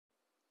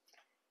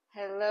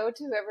Hello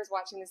to whoever's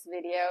watching this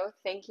video.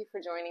 Thank you for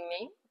joining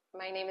me.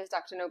 My name is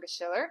Dr. Noga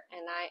Schiller,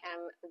 and I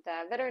am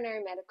the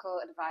Veterinary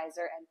Medical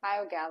Advisor at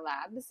Biogal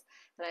Labs,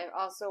 and I've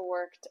also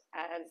worked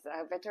as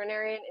a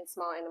veterinarian in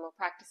small animal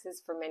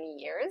practices for many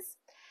years.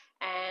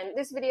 And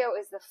this video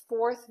is the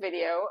fourth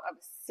video of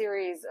a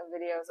series of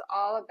videos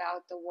all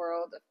about the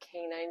world of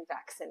canine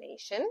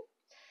vaccination.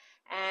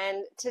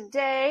 And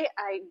today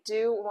I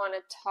do want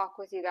to talk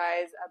with you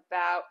guys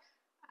about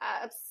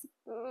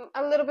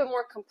a little bit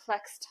more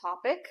complex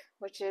topic,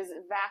 which is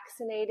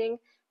vaccinating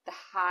the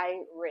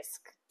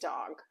high-risk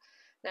dog.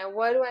 Now,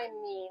 what do I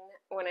mean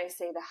when I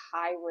say the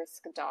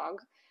high-risk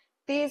dog?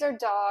 These are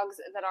dogs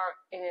that are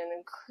in an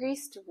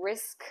increased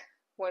risk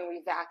when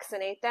we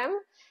vaccinate them,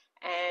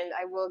 and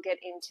I will get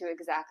into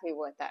exactly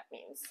what that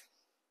means.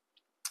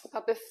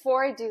 But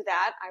before I do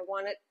that, I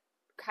want to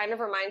kind of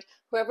remind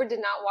whoever did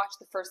not watch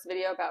the first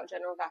video about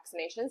general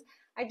vaccinations,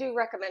 I do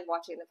recommend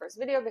watching the first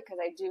video because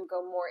I do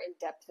go more in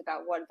depth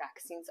about what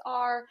vaccines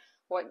are,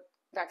 what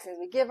vaccines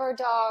we give our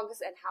dogs,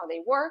 and how they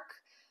work.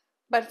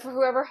 But for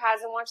whoever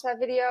hasn't watched that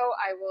video,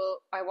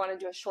 I want to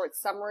do a short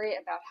summary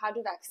about how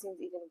do vaccines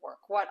even work?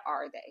 What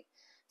are they?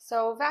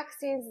 So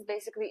vaccines is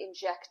basically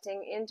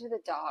injecting into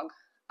the dog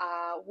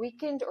a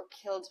weakened or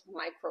killed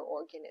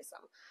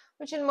microorganism,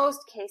 which in most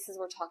cases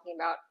we're talking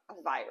about a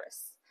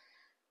virus.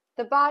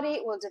 The body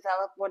will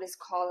develop what is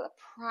called a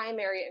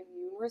primary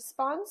immune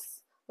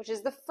response, which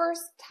is the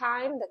first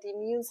time that the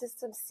immune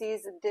system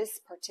sees this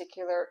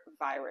particular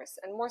virus,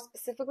 and more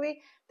specifically,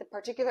 the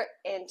particular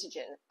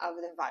antigen of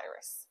the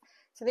virus.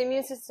 So the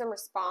immune system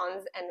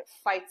responds and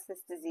fights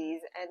this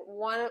disease, and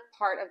one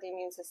part of the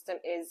immune system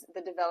is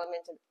the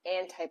development of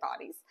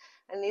antibodies,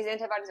 and these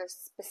antibodies are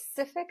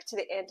specific to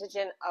the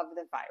antigen of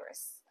the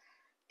virus.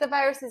 The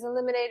virus is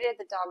eliminated,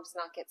 the dog does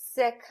not get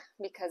sick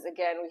because,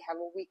 again, we have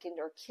a weakened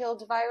or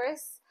killed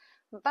virus,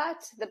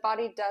 but the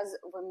body does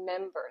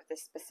remember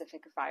this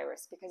specific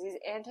virus because these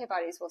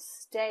antibodies will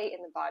stay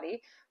in the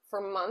body for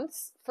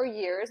months, for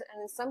years,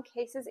 and in some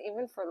cases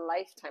even for a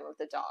lifetime of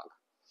the dog.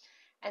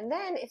 And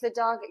then if the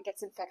dog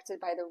gets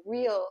infected by the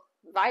real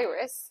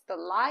virus, the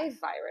live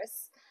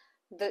virus,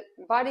 the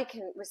body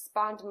can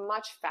respond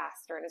much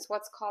faster, and it's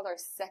what's called our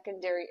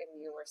secondary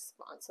immune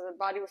response. So the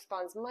body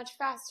responds much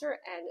faster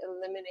and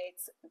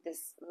eliminates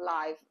this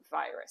live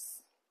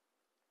virus.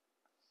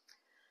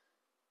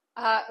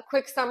 A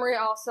quick summary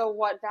also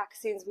what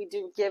vaccines we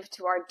do give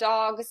to our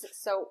dogs.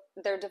 So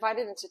they're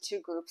divided into two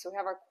groups. We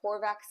have our core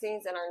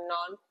vaccines and our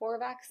non-core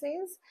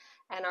vaccines.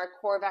 And our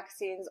core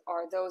vaccines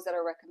are those that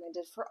are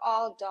recommended for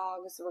all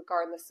dogs,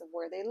 regardless of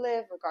where they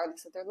live,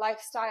 regardless of their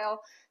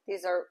lifestyle.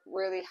 These are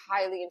really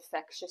highly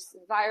infectious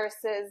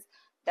viruses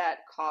that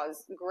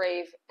cause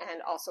grave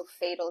and also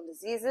fatal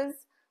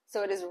diseases.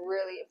 So it is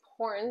really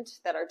important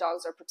that our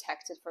dogs are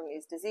protected from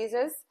these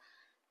diseases.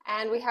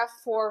 And we have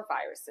four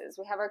viruses.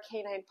 We have our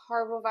canine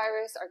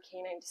parvovirus, our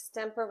canine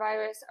distemper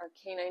virus, our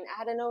canine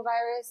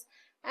adenovirus,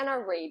 and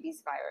our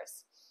rabies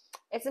virus.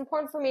 It's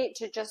important for me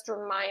to just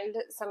remind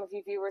some of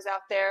you viewers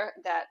out there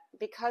that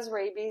because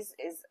rabies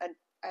is a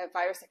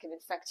virus that can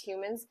infect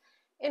humans,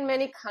 in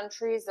many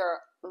countries there are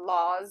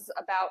laws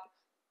about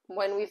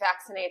when we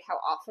vaccinate, how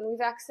often we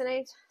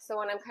vaccinate. So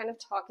when I'm kind of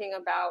talking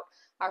about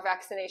our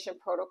vaccination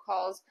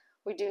protocols,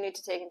 we do need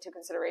to take into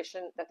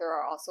consideration that there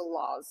are also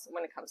laws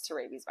when it comes to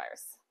rabies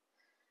virus.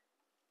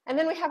 And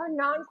then we have our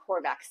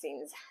non-core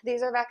vaccines.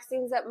 These are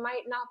vaccines that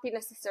might not be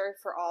necessary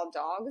for all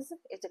dogs.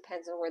 It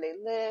depends on where they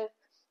live.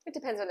 It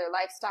depends on their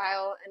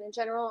lifestyle. And in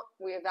general,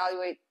 we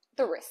evaluate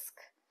the risk.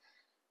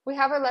 We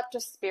have our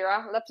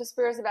Leptospira.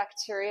 Leptospira is a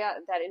bacteria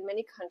that in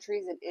many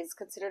countries it is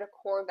considered a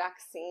core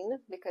vaccine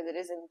because it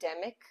is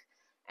endemic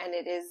and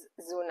it is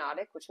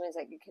zoonotic, which means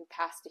that it can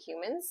pass to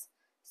humans.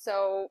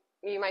 So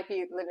you might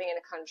be living in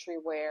a country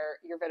where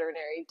your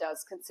veterinary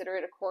does consider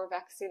it a core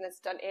vaccine that's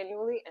done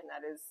annually, and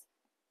that is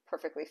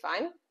perfectly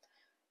fine.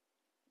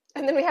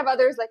 And then we have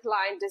others like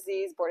Lyme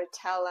disease,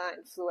 Bordetella,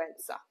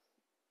 influenza,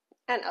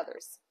 and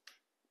others.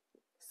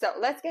 So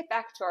let's get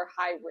back to our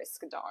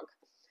high-risk dog.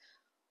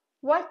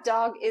 What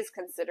dog is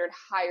considered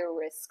higher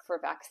risk for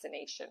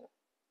vaccination?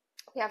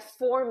 We have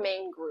four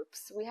main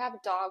groups. We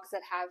have dogs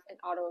that have an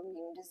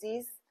autoimmune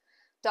disease,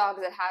 dogs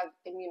that have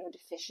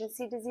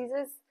immunodeficiency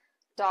diseases,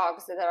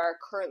 dogs that are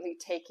currently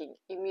taking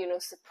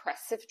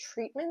immunosuppressive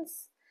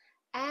treatments,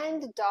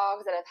 and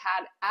dogs that have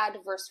had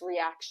adverse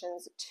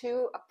reactions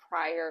to a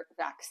prior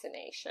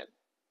vaccination.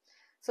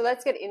 So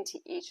let's get into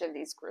each of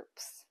these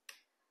groups.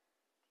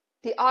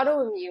 The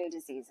autoimmune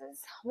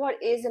diseases. What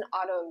is an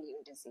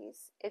autoimmune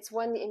disease? It's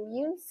when the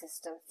immune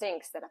system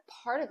thinks that a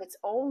part of its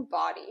own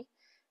body,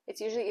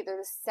 it's usually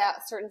either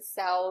certain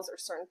cells or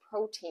certain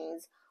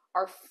proteins,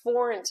 are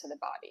foreign to the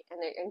body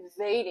and they're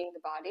invading the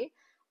body,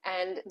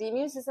 and the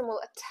immune system will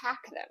attack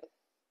them.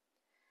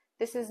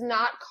 This is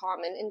not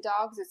common in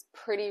dogs. It's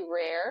pretty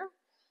rare.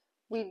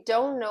 We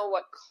don't know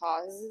what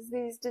causes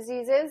these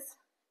diseases,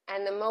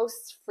 and the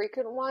most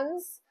frequent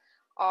ones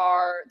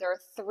there are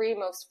three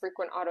most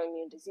frequent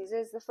autoimmune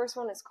diseases. The first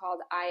one is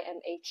called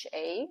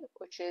IMHA,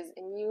 which is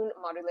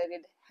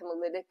immune-modulated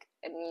hemolytic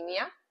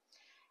anemia.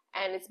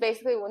 And it's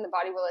basically when the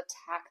body will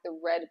attack the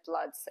red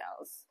blood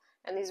cells.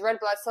 And these red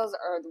blood cells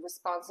are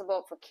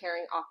responsible for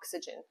carrying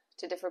oxygen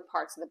to different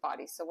parts of the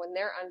body. So when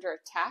they're under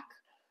attack,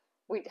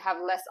 we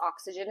have less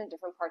oxygen in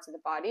different parts of the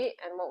body.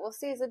 And what we'll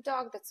see is a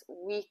dog that's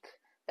weak,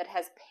 that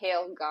has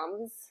pale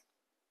gums,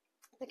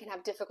 that can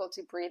have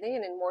difficulty breathing,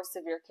 and in more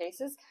severe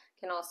cases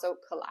can also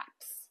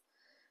collapse.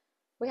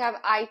 We have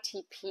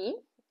ITP.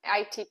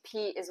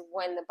 ITP is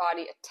when the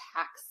body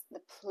attacks the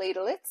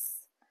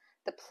platelets.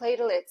 The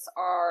platelets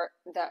are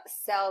the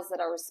cells that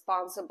are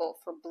responsible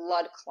for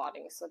blood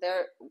clotting. So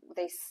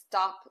they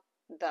stop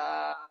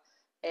the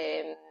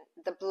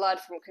blood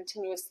from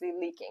continuously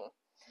leaking.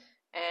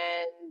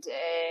 And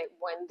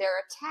when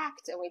they're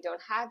attacked and we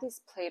don't have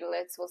these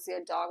platelets, we'll see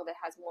a dog that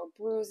has more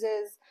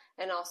bruises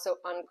and also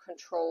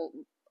uncontrolled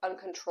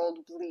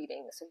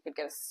bleeding. So you could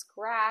get a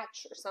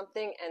scratch or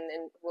something and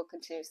then will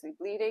continuously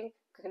bleed.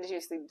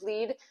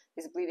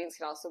 These bleedings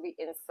can also be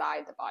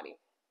inside the body.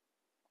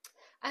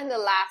 And the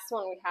last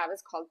one we have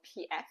is called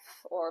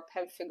PF, or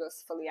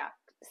pemphigus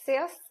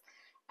foliaceus.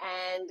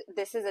 And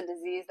this is a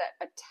disease that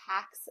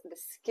attacks the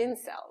skin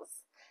cells.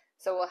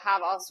 So we'll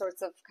have all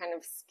sorts of kind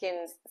of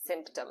skin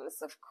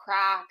symptoms of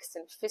cracks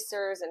and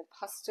fissures and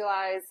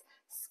pustules,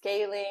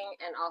 scaling,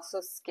 and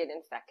also skin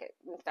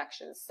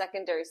infections,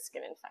 secondary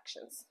skin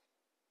infections.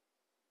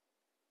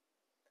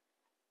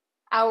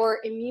 Our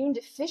immune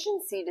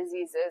deficiency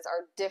diseases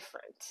are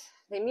different.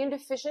 The immune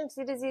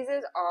deficiency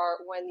diseases are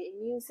when the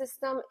immune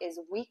system is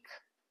weak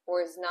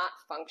or is not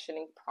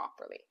functioning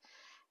properly.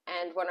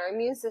 And when our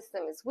immune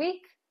system is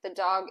weak, the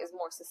dog is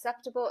more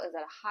susceptible, is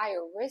at a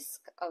higher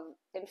risk of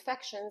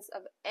infections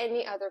of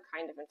any other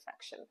kind of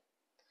infection.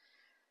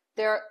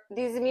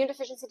 These immune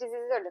deficiency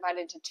diseases are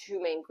divided into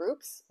two main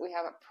groups. We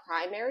have a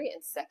primary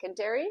and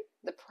secondary.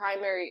 The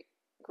primary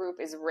group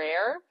is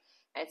rare.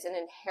 It's an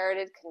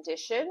inherited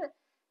condition.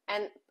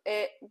 And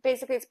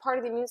basically it's part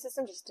of the immune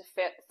system, just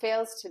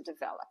fails to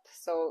develop.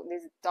 So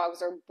these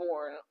dogs are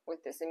born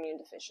with this immune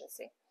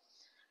deficiency.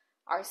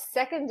 Our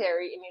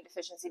secondary immune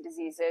deficiency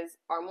diseases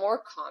are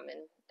more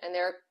common, and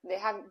they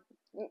have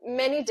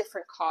many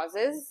different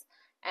causes.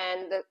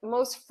 And the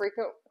most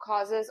frequent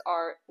causes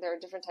are, there are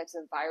different types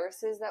of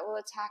viruses that will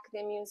attack the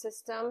immune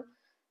system.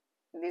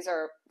 These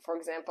are, for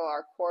example,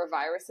 our core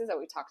viruses that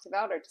we talked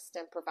about, our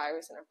distemper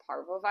virus and our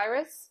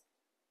parvovirus.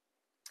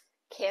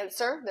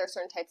 Cancer, there are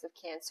certain types of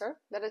cancer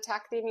that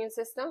attack the immune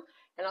system,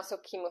 and also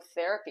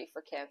chemotherapy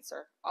for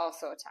cancer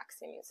also attacks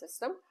the immune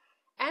system,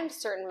 and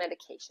certain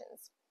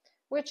medications,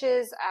 which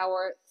is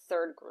our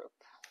third group.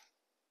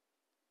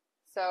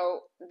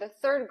 So the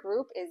third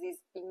group is these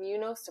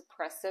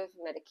immunosuppressive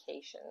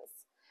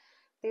medications.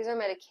 These are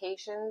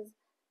medications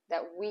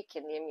that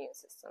weaken the immune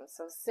system.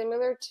 So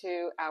similar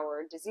to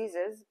our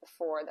diseases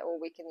before that will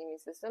weaken the immune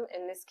system,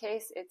 in this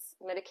case, it's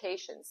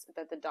medications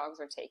that the dogs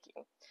are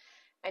taking.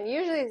 And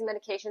usually these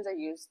medications are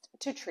used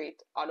to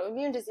treat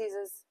autoimmune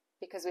diseases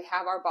because we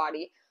have our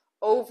body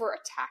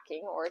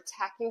over-attacking or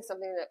attacking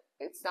something that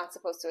it's not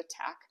supposed to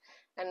attack.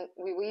 And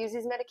we will use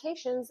these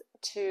medications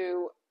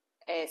to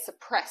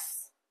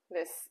suppress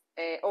this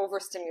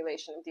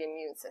overstimulation of the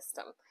immune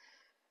system.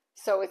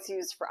 So it's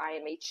used for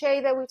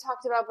IMHA that we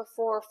talked about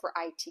before, for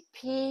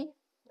ITP,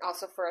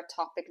 also for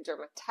atopic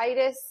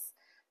dermatitis,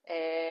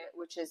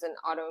 which is an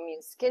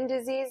autoimmune skin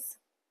disease.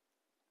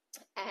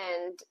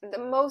 And the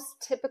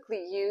most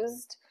typically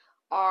used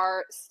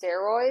are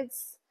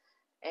steroids.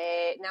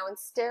 Now in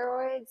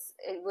steroids,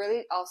 it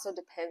really also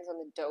depends on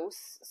the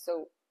dose.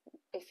 So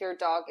if your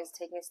dog is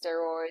taking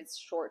steroids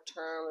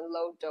short-term and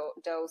low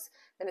dose,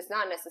 then it's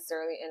not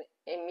necessarily an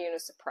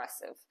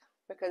immunosuppressive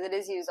because it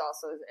is used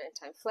also as an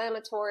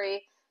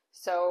anti-inflammatory.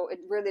 So it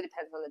really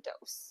depends on the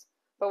dose.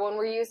 But when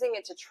we're using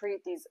it to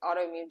treat these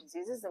autoimmune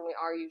diseases, then we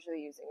are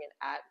usually using it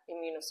at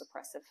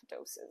immunosuppressive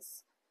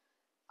doses.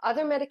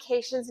 Other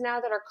medications now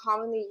that are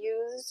commonly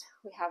used,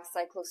 we have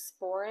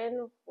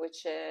cyclosporin,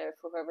 which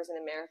for whoever's in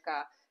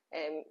America,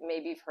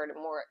 maybe you've heard it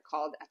more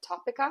called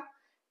Atopica,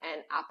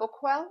 and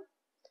Apoquel.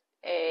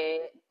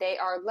 They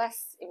are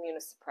less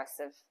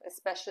immunosuppressive,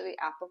 especially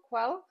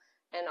Apoquel,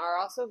 and are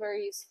also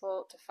very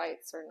useful to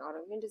fight certain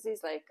autoimmune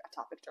disease like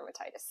atopic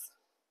dermatitis.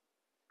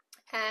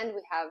 And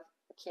we have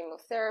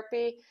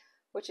chemotherapy,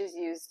 which is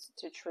used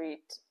to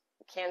treat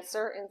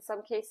cancer in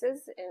some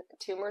cases,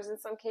 tumors in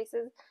some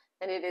cases,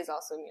 and it is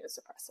also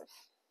immunosuppressive.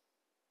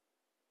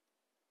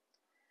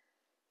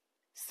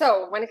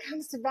 So when it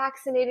comes to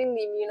vaccinating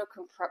the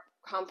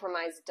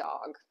immunocompromised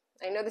dog,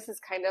 I know this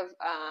is kind of,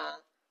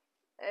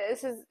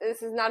 this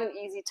is not an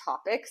easy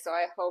topic, so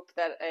I hope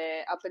that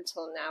up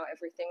until now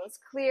everything was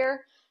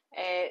clear.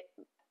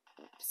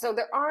 So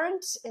there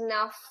aren't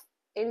enough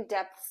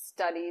in-depth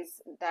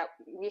studies that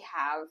we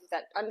have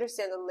that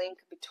understand the link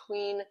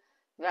between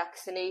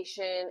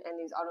vaccination and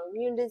these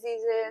autoimmune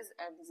diseases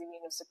and these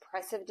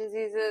immunosuppressive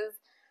diseases.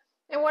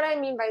 And what I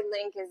mean by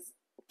link is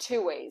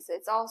two ways.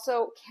 It's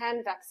also,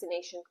 can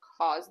vaccination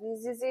cause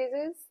these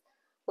diseases?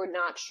 We're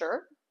not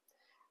sure.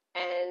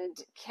 And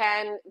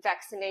can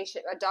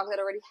vaccination, a dog that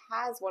already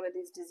has one of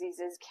these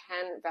diseases,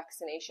 can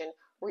vaccination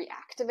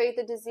reactivate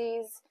the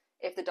disease?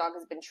 if the dog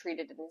has been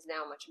treated and is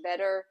now much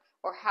better,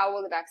 or how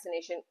will the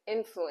vaccination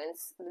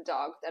influence the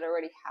dog that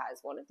already has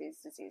one of these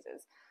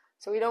diseases.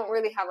 So we don't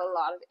really have a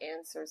lot of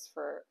answers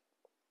for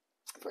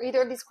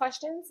either of these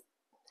questions.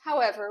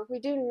 However, we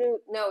do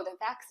know that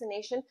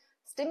vaccination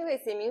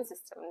stimulates the immune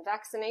system, and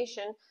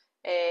vaccination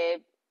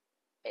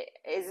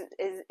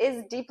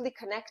is deeply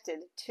connected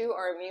to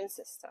our immune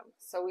system.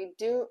 So we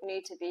do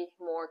need to be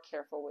more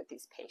careful with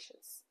these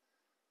patients.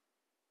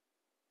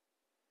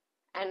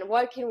 And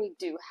what can we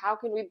do? How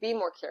can we be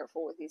more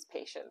careful with these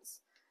patients?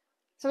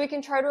 So we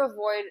can try to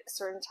avoid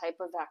certain type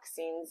of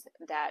vaccines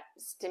that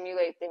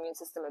stimulate the immune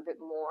system a bit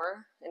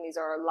more. And these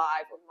are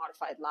live or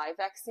modified live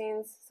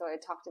vaccines. So I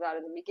talked about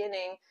in the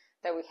beginning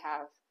that we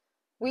have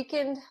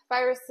weakened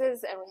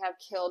viruses and we have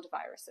killed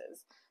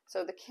viruses.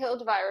 So the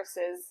killed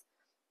viruses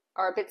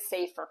are a bit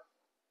safer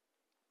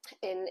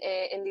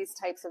in these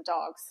types of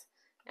dogs.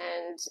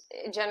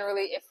 And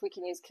generally, if we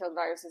can use killed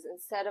viruses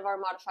instead of our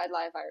modified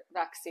live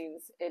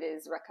vaccines, it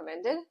is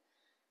recommended.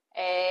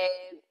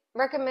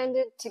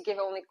 Recommended to give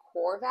only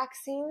core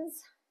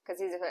vaccines,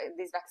 because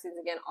these vaccines,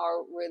 again,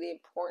 are really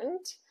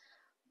important.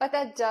 But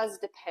that does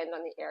depend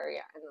on the area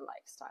and the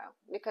lifestyle.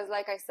 Because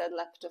like I said,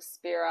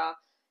 Leptospira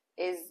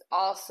is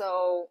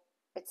also,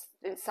 it's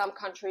in some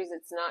countries,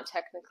 it's not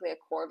technically a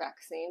core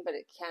vaccine, but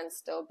it can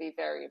still be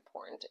very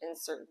important in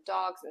certain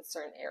dogs in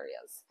certain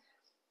areas.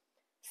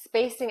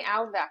 Spacing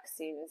out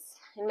vaccines.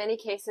 In many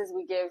cases,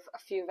 we give a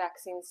few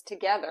vaccines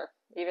together,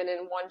 even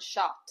in one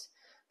shot.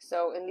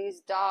 So in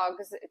these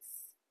dogs, it's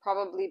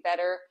probably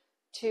better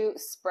to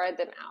spread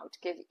them out.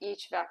 Give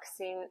each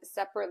vaccine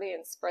separately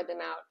and spread them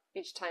out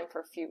each time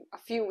for a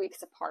few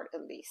weeks apart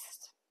at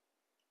least.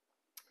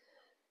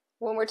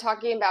 When we're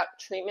talking about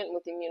treatment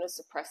with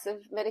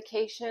immunosuppressive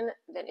medication,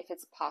 then if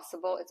it's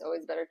possible, it's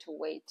always better to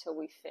wait till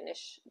we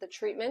finish the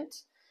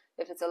treatment.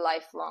 If it's a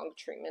lifelong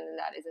treatment, then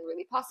that isn't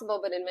really possible,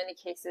 but in many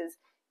cases,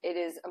 it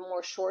is a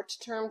more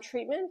short-term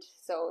treatment.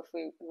 So if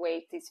we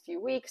wait these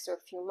few weeks or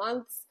a few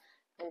months,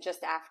 and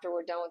just after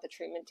we're done with the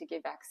treatment to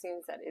give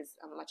vaccines, that is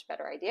a much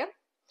better idea.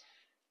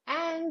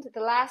 And the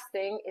last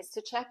thing is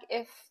to check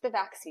if the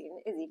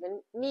vaccine is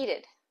even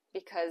needed,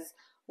 because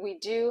we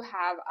do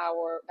have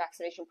our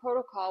vaccination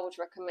protocol, which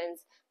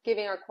recommends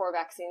giving our core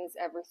vaccines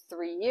every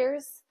 3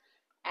 years,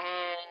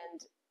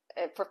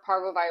 and for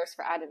parvovirus,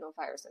 for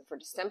adenovirus, and for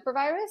distemper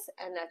virus,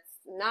 and that's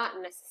not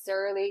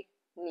necessarily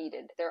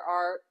needed. There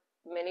are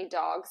many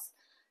dogs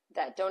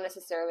that don't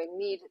necessarily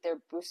need their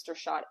booster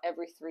shot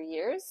every 3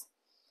 years.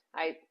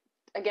 I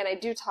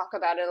do talk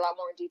about it a lot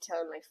more in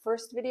detail in my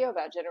first video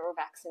about general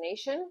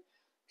vaccination.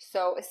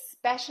 So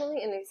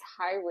especially in these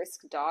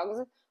high-risk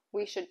dogs,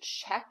 we should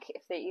check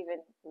if they even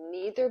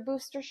need their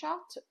booster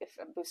shot, if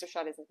a booster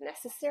shot is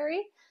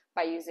necessary,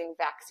 by using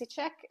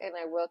VacciCheck, and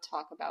I will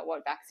talk about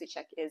what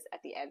VacciCheck is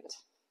at the end.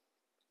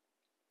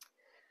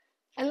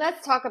 And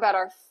let's talk about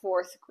our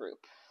fourth group.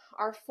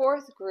 Our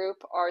fourth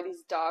group are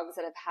these dogs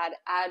that have had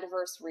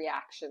adverse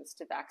reactions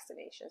to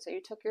vaccination. So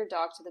you took your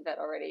dog to the vet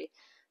already.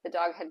 The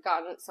dog had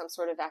gotten some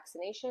sort of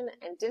vaccination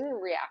and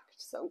didn't react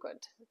so good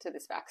to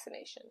this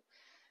vaccination.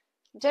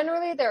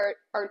 Generally, there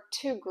are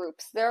two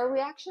groups. There are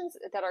reactions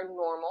that are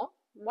normal.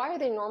 Why are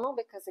they normal?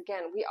 Because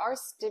again, we are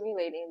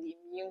stimulating the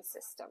immune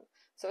system.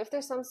 So if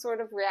there's some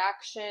sort of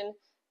reaction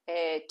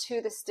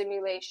to the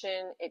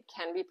stimulation, it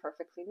can be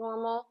perfectly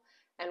normal.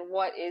 And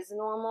what is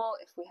normal?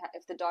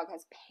 If the dog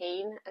has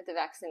pain at the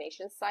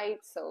vaccination site,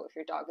 so if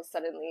your dog is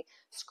suddenly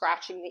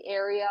scratching the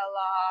area a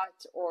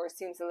lot or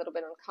seems a little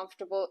bit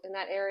uncomfortable in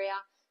that area,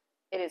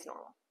 it is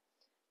normal.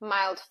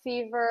 Mild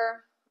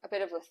fever, a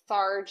bit of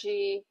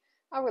lethargy,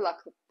 a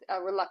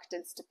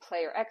reluctance to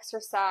play or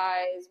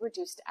exercise,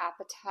 reduced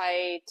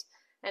appetite,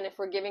 and if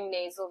we're giving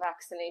nasal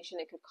vaccination,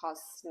 it could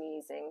cause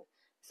sneezing.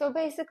 So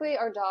basically,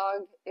 our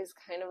dog is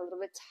kind of a little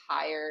bit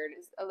tired,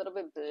 is a little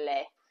bit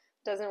bleh,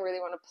 doesn't really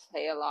want to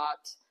play a lot.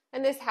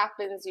 And this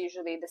happens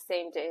usually the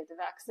same day of the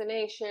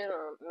vaccination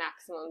or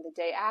maximum the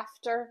day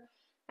after.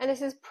 And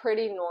this is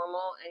pretty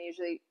normal, and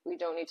usually we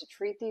don't need to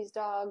treat these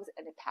dogs,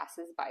 and it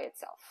passes by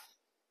itself.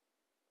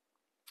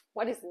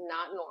 What is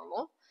not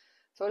normal?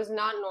 So it is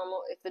not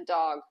normal if the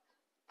dog,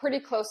 pretty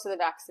close to the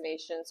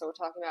vaccination, so we're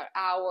talking about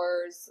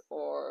hours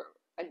or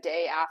a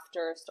day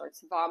after,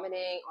 starts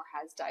vomiting or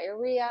has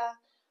diarrhea,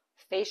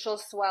 facial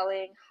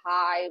swelling,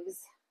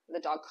 hives, the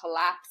dog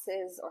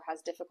collapses or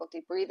has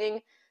difficulty breathing.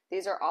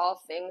 These are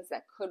all things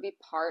that could be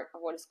part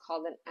of what is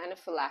called an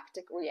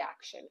anaphylactic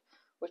reaction,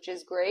 which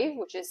is grave,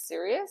 which is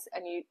serious,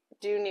 and you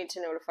do need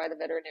to notify the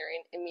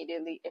veterinarian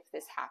immediately if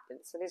this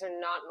happens. So these are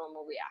not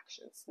normal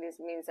reactions. This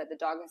means that the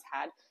dog has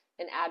had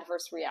an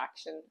adverse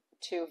reaction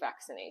to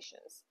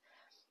vaccinations.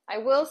 I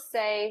will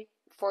say,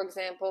 for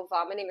example,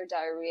 vomiting or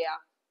diarrhea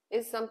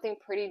is something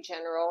pretty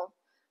general.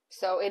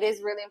 So it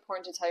is really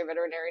important to tell your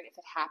veterinarian if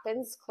it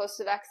happens close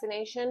to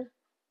vaccination,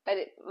 but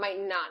it might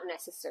not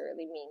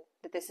necessarily mean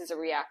that this is a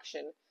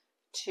reaction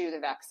to the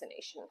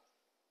vaccination.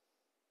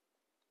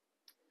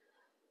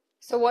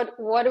 So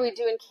what do we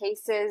do in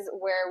cases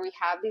where we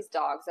have these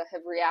dogs that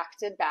have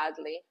reacted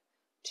badly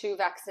to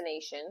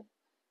vaccination?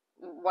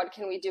 What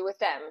can we do with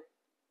them?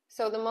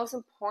 So the most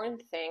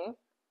important thing,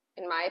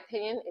 in my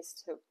opinion, is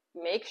to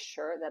make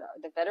sure that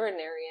the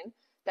veterinarian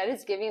that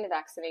is giving the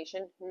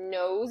vaccination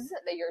knows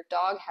that your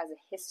dog has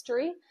a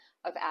history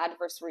of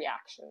adverse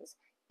reactions.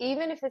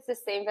 Even if it's the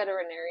same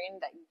veterinarian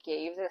that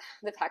gave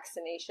the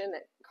vaccination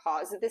that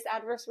caused this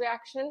adverse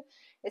reaction,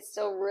 it's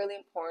still really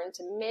important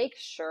to make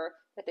sure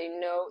that they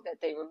know,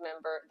 that they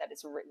remember that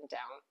it's written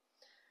down.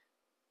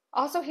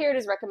 Also, here it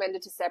is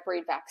recommended to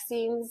separate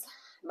vaccines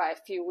by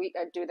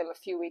do them a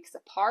few weeks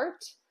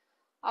apart.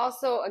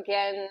 Also,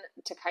 again,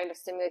 to kind of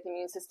stimulate the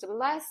immune system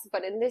less,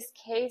 but in this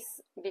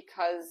case,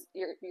 because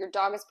your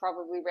dog has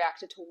probably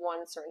reacted to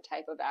one certain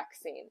type of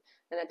vaccine,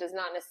 and that does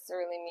not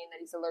necessarily mean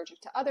that he's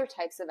allergic to other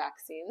types of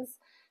vaccines,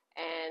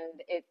 and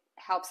it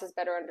helps us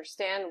better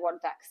understand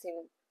what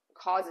vaccine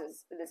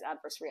causes this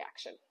adverse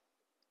reaction.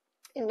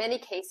 In many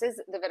cases,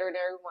 the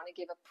veterinarian will want to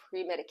give a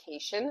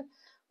pre-medication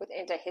with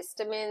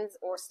antihistamines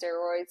or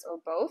steroids or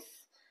both,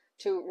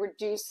 to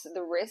reduce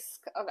the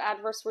risk of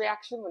adverse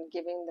reaction when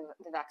giving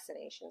the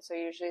vaccination. So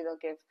usually they'll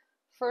give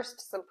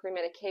first some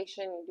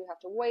pre-medication. You do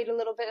have to wait a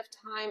little bit of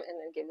time and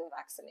then give the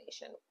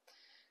vaccination.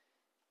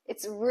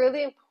 It's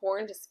really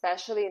important,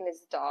 especially in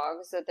these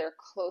dogs, that they're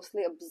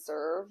closely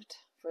observed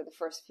for the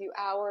first few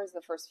hours,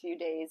 the first few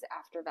days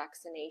after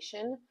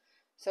vaccination.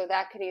 So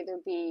that could either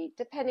be,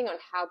 depending on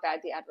how bad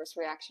the adverse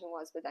reaction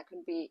was, but that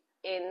could be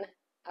in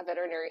a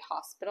veterinary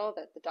hospital,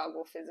 that the dog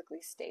will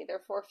physically stay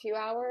there for a few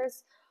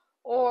hours,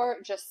 or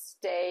just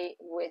stay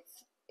with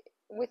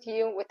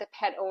the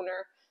pet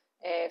owner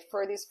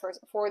for these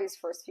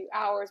first few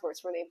hours, where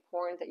it's really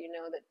important that you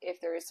know that if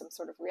there is some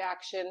sort of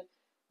reaction,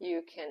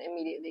 you can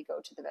immediately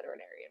go to the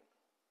veterinarian.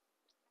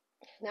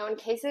 Now, in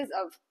cases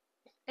of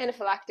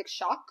anaphylactic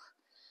shock,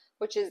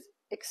 which is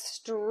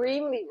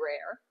extremely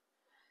rare,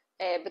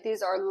 but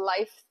these are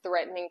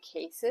life-threatening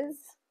cases,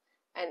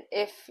 and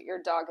if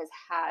your dog has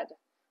had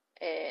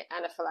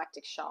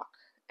anaphylactic shock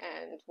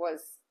and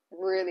was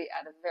really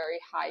at a very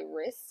high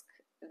risk,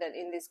 then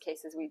in these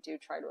cases we do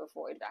try to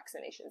avoid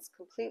vaccinations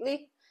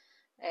completely.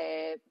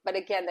 But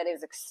again, that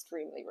is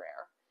extremely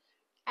rare.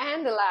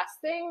 And the last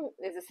thing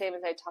is the same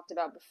as I talked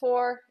about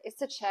before, is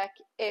to check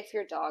if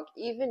your dog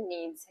even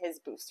needs his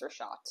booster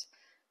shot.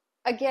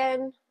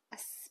 Again,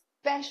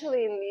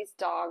 especially in these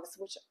dogs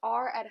which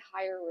are at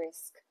higher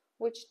risk,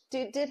 which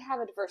did have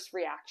adverse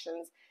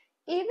reactions,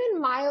 even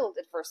mild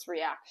adverse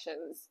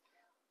reactions,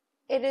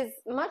 it is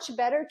much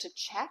better to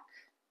check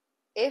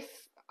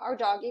if our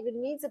dog even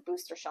needs a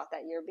booster shot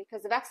that year,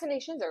 because the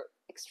vaccinations are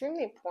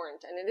extremely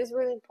important, and it is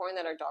really important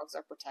that our dogs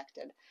are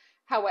protected.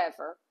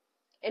 However,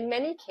 in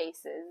many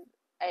cases,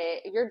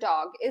 your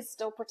dog is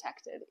still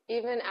protected,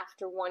 even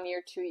after 1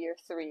 year, 2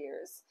 years, 3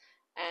 years.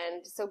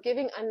 And so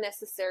giving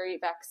unnecessary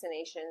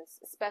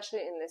vaccinations, especially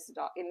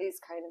in these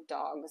kind of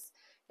dogs,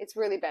 it's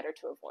really better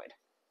to avoid.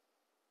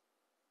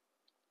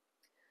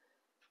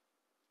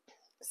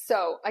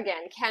 So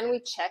again, can we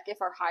check if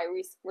our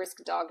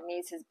high-risk dog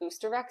needs his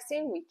booster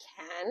vaccine? We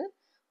can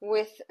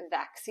with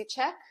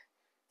VacciCheck.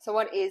 So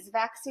what is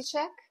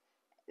VacciCheck?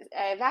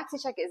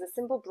 VacciCheck is a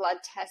simple blood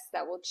test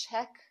that will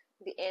check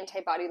the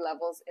antibody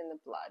levels in the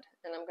blood.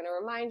 And I'm going to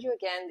remind you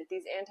again that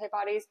these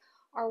antibodies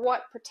are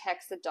what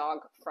protects the dog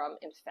from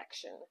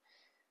infection.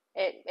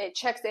 It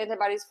checks the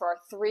antibodies for our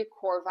 3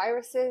 core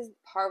viruses: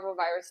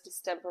 parvovirus,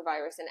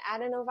 distempervirus, and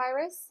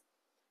adenovirus.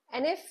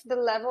 And if the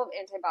level of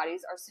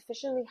antibodies are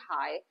sufficiently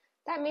high,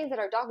 that means that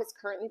our dog is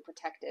currently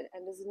protected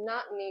and does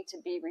not need to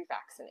be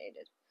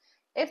revaccinated.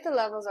 If the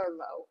levels are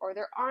low or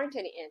there aren't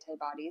any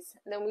antibodies,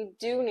 then we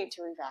do need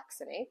to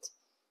revaccinate.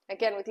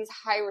 Again, with these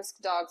high-risk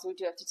dogs, we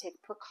do have to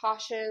take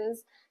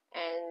precautions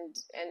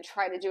and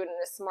try to do it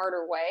in a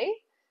smarter way.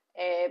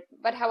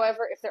 But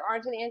however, if there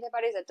aren't any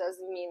antibodies, that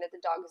doesn't mean that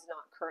the dog is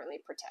not currently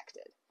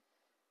protected.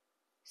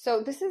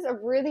 So this is a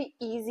really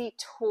easy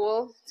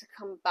tool to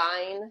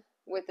combine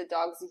with the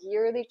dog's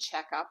yearly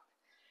checkup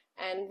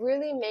and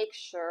really make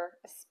sure,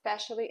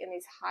 especially in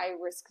these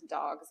high-risk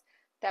dogs,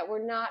 that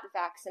we're not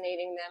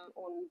vaccinating them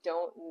when we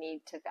don't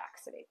need to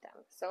vaccinate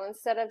them. So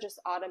instead of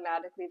just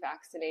automatically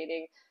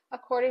vaccinating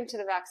according to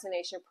the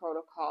vaccination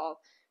protocol,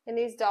 in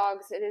these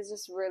dogs, it is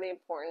just really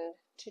important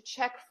to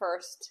check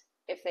first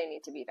if they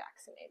need to be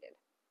vaccinated.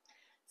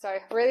 So I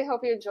really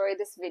hope you enjoyed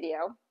this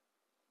video.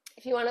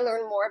 If you want to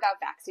learn more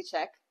about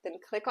VacciCheck, then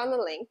click on the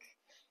link,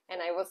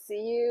 and I will see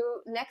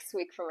you next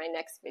week for my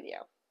next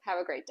video. Have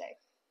a great day.